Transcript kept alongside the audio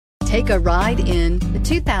Take a ride in the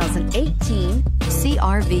 2018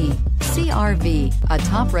 CR-V. CR-V, a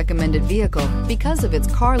top recommended vehicle because of its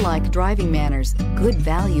car-like driving manners, good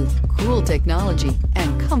value, cool technology,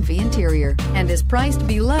 and comfy interior, and is priced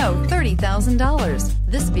below $30,000.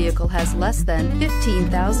 This vehicle has less than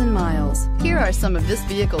 15,000 miles. Here are some of this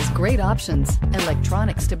vehicle's great options: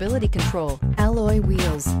 electronic stability control, alloy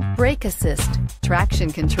wheels, brake assist,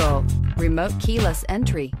 traction control, remote keyless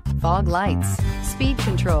entry, fog lights, speed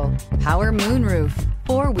control, power moonroof,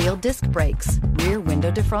 four-wheel disc brakes, rear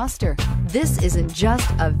window defroster. This isn't just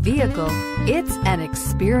a vehicle, it's an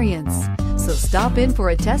experience. So stop in for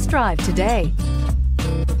a test drive today.